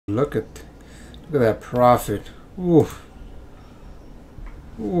Look at that profit. Oof.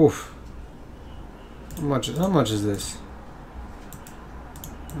 Oof. How much is this?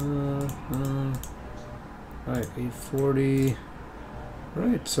 Right, 840.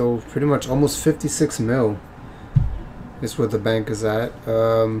 Right, so pretty much almost 56 mil is what the bank is at.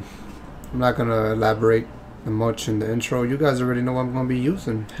 I'm not gonna elaborate much in the intro. You guys already know what I'm gonna be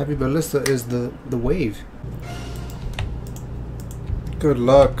using. Heavy Ballista is the wave. Good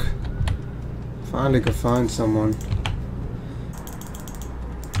luck. Finally could find someone.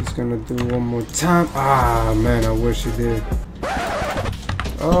 He's gonna do one more time. Ah man, I wish he did.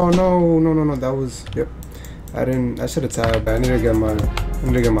 Oh no, that was, yep. I should have tagged. I need to get my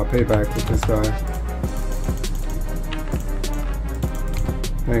payback with this guy.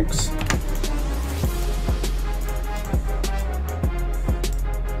 Thanks.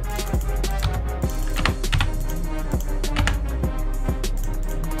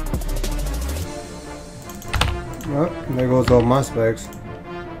 Well, there goes all my specs.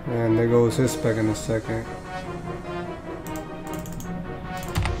 And there goes his spec in a second.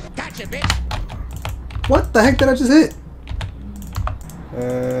 Gotcha, bitch. What the heck did I just hit?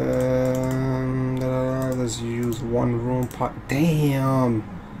 Let's use one room pot. Damn.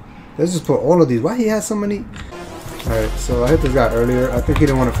 Let's just put all of these. Why he has so many? Alright, so I hit this guy earlier. I think he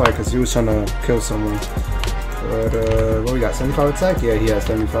didn't want to fight because he was trying to kill someone. But what we got? 75 attack? Yeah, he has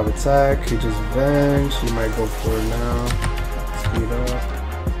 75 attack. He just venge. He might go for it now. Speed up.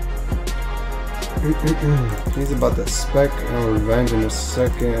 He's about to spec and revenge in a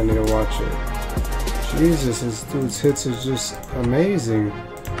second. I need to watch it. Jesus, this dude's hits is just amazing.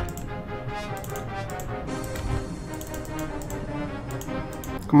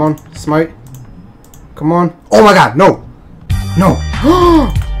 Come on, Smite. Come on. Oh my god, no! No!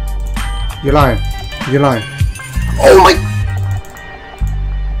 You're lying. You're lying. Oh my...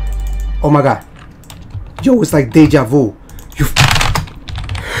 Oh my god. Yo, it's like deja vu.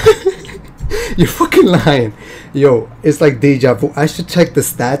 You're fucking lying. Yo, it's like deja vu. I should check the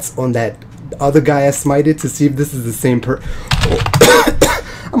stats on that other guy I smited to see if this is the same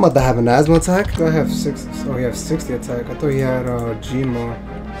I'm about to have an asthma attack. Do I have 6? Oh, he has 60 attack. I thought he had Gmo.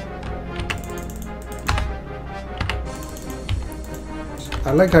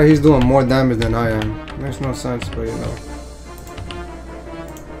 I like how he's doing more damage than I am. Makes no sense, but you know.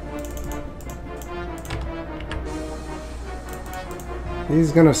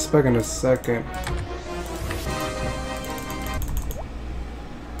 He's gonna spec in a second.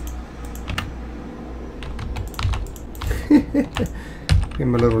 Give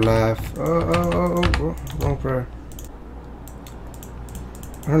him a little laugh. Oh, wrong prayer.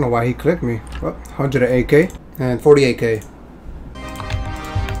 I don't know why he clicked me. Well, 108k and 48k.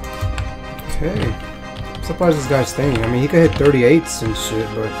 Okay. I'm surprised this guy's staying. I mean, he could hit 38s and shit,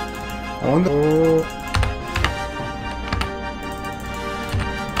 but I wonder. Oh.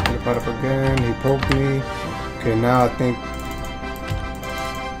 Got up again. He poked me. Okay, now I think.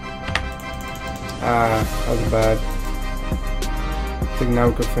 That was bad. I think now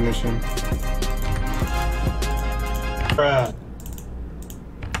we could finish him.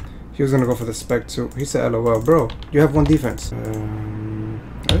 He was gonna go for the spec too. He said, "LOL, bro. You have one defense."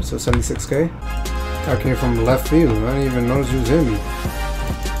 Alright, so 76k. I came from left field. I didn't even notice you was in me.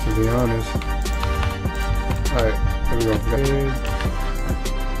 To be honest. Alright, here we go.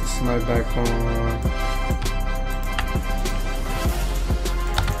 Smite back on.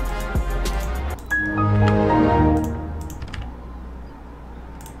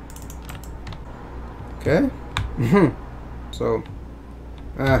 Okay. So,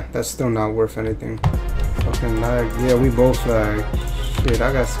 that's still not worth anything. Fucking lag. Yeah, we both lag. Shit,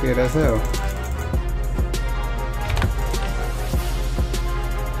 I got scared as hell.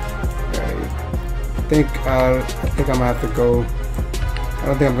 Right. I think I'm gonna have to go. I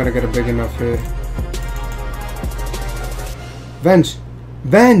don't think I'm gonna get a big enough hit. Venge!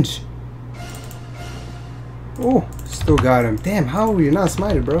 Venge! Oh, still got him. Damn, how are you not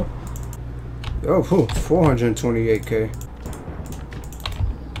smited, bro? Oh, 428k.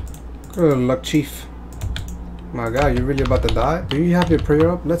 Good luck, Chief. My god, you really about to die? Do you have your prayer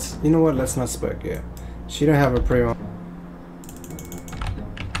up? You know what? Let's not spec, yeah. She don't have her prayer on.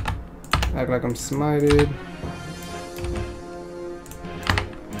 Act like I'm smited.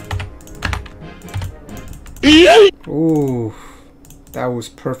 Ooh, that was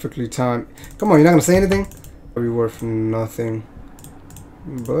perfectly timed. Come on, you're not gonna say anything? Probably worth nothing.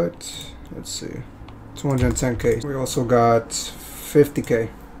 But let's see, 210k. We also got 50k.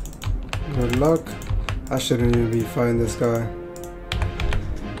 Good luck. I shouldn't even be fighting this guy.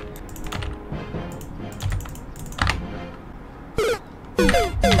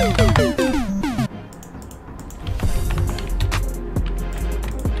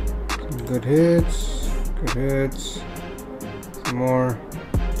 Good hits. Good hits. Some more.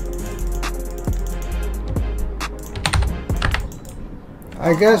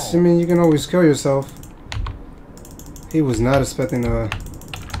 I guess, I mean, you can always kill yourself. He was not expecting a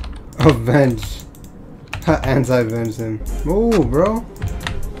venge. Anti-venge him. Move, bro.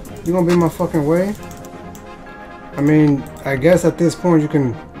 You gonna be in my fucking way? I mean, I guess at this point you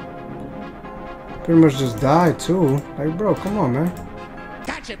can pretty much just die too. Like, bro, come on, man.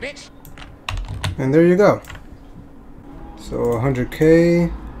 Gotcha, bitch. And there you go. So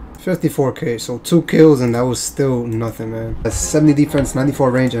 100k, 54k. So 2 kills and that was still nothing, man. That's 70 defense,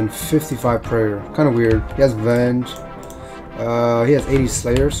 94 range, and 55 prayer. Kind of weird. He has venge. He has 80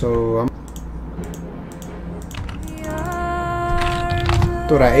 slayer. So I'm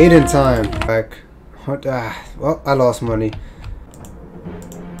throw that 8 in time. Back. Well, I lost money.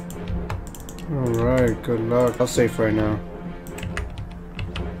 Alright, good luck. I'll save right now.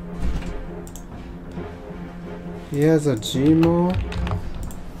 He has a Gmo?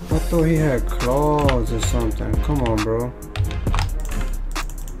 I thought he had claws or something. Come on, bro.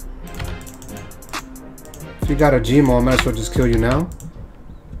 If you got a Gmo, I might as well just kill you now.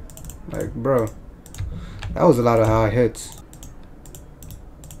 Like, bro. That was a lot of high hits.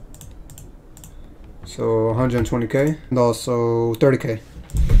 So 120k and also 30k.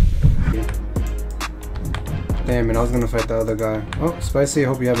 Damn it, I was gonna fight the other guy. Oh, Spicy, I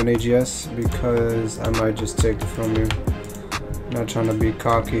hope you have an AGS because I might just take it from you. Not trying to be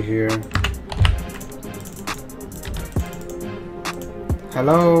cocky here.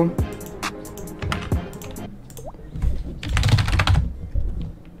 Hello?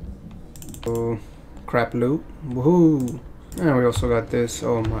 Oh, crap loot. Woohoo! And we also got this.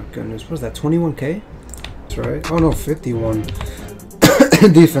 Oh my goodness, what's that? 21k? That's right. Oh no, 51.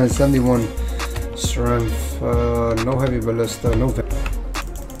 Defense, 71. Strength. No heavy ballista. No.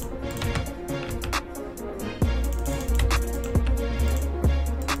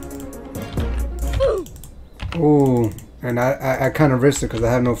 Ooh, and I kind of risked it because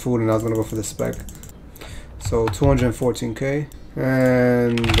I have no food and I was gonna go for the spec. So 214k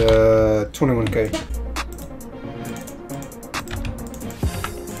and 21k.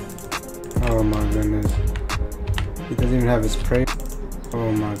 Oh my goodness. He doesn't even have his prey.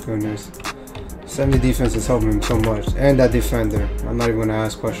 Oh my goodness. 70 defense is helping him so much. And that defender. I'm not even gonna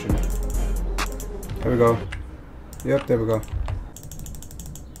ask questions. There we go. Yep, there we go.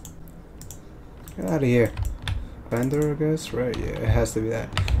 Get out of here. Defender, I guess? Right, yeah, it has to be that.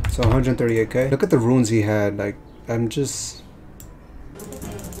 So 138k. Look at the runes he had. Like, I'm just...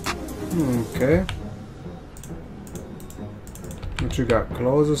 Okay. What you got?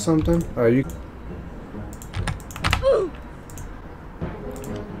 Clothes or something? Are you?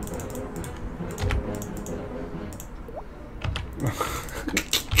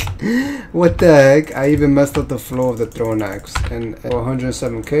 What the heck? I even messed up the flow of the throwing axe. And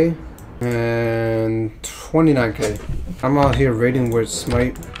 107k and 29k. I'm out here raiding with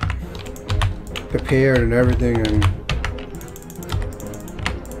Smite prepared and everything, and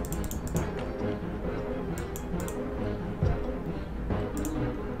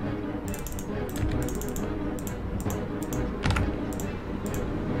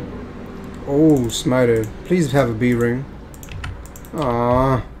oh, Smiter. Please have a B ring.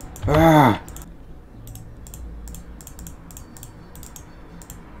 Aww. Ah.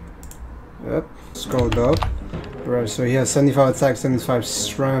 Yep. Scrolled up. Right, so he has 75 attack, 75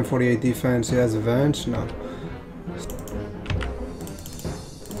 strength, 48 defense. He has advantage? No.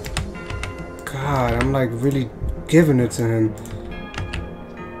 God, I'm like really giving it to him.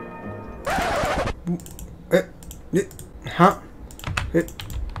 Huh?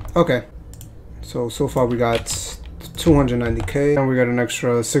 Okay. So far we got 290k and we got an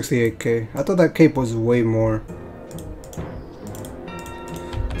extra 68k. I thought that cape was way more.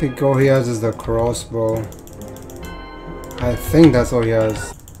 I think all he has is the crossbow. I think that's all he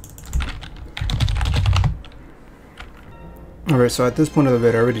has. Alright, so at this point of the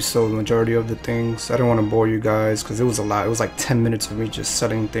video, I already sold the majority of the things. I don't want to bore you guys because it was a lot. It was like 10 minutes of me just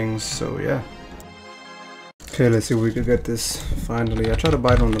selling things, so yeah. Okay, let's see if we could get this finally. I tried to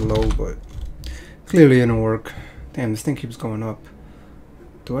buy it on the low, but clearly it didn't work. Damn, this thing keeps going up.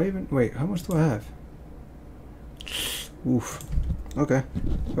 Do I even... Wait, how much do I have? Oof. Okay.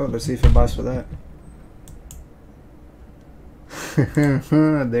 Well, let's see if it buys for that.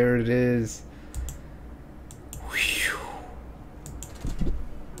 There it is. Whew.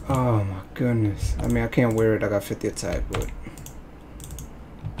 Oh my goodness. I mean, I can't wear it. I got 50 attack, but...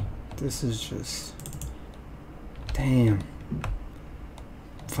 This is just... Damn.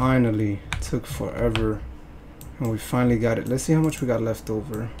 Finally. It took forever. And we finally got it. Let's see how much we got left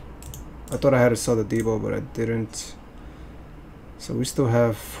over. I thought I had to sell the Debo, but I didn't. So we still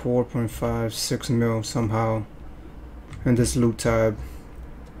have 4.56 mil somehow in this loot tab.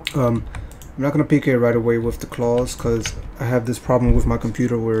 I'm not gonna PK right away with the claws because I have this problem with my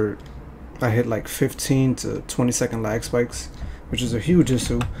computer where I hit like 15 to 20 second lag spikes, which is a huge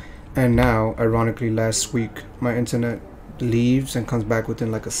issue. And now, ironically, last week my internet leaves and comes back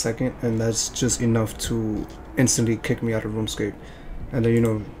within like a second, and that's just enough to instantly kick me out of RuneScape. And then, you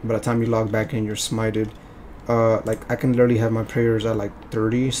know, by the time you log back in, you're smited. Like I can literally have my prayers at like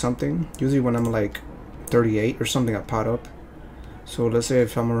 30 something. Usually when I'm like 38 or something, I pot up. So let's say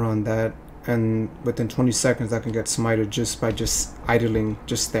if I'm around that, and within 20 seconds I can get smited just by just idling,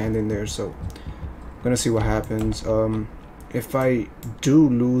 just standing there. So I'm gonna see what happens. If I do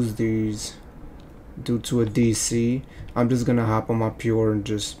lose these due to a DC, I'm just gonna hop on my pure and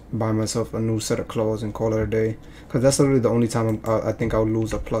just buy myself a new set of claws and call it a day, because that's literally the only time I think I'll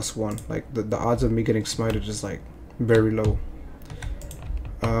lose a +1. Like the odds of me getting smited is like very low.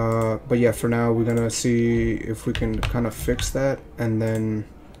 But yeah, for now we're gonna see if we can kind of fix that, and then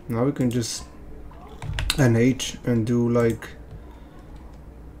now we can just NH and do like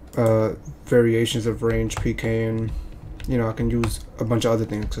variations of range PK, and you know, I can use a bunch of other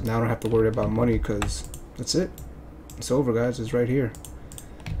things because now I don't have to worry about money, because that's it. It's over, guys. It's right here.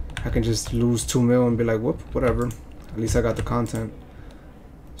 I can just lose 2 mil and be like, whoop, whatever. At least I got the content.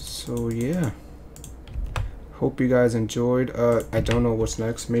 So yeah, hope you guys enjoyed. I don't know what's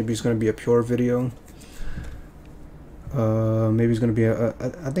next. Maybe it's gonna be a pure video. Maybe it's gonna be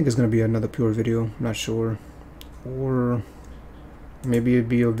I think it's gonna be another pure video. I'm not sure. Or maybe it'd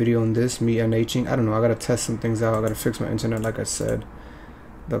be a video on this, me NHing. I don't know. I gotta test some things out. I gotta fix my internet, like I said.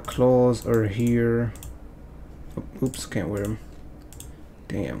 The claws are here. Oops, can't wear them.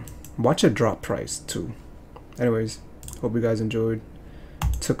 Damn. Watch it drop price too. Anyways, hope you guys enjoyed.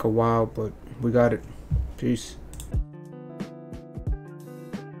 Took a while, but we got it. Peace.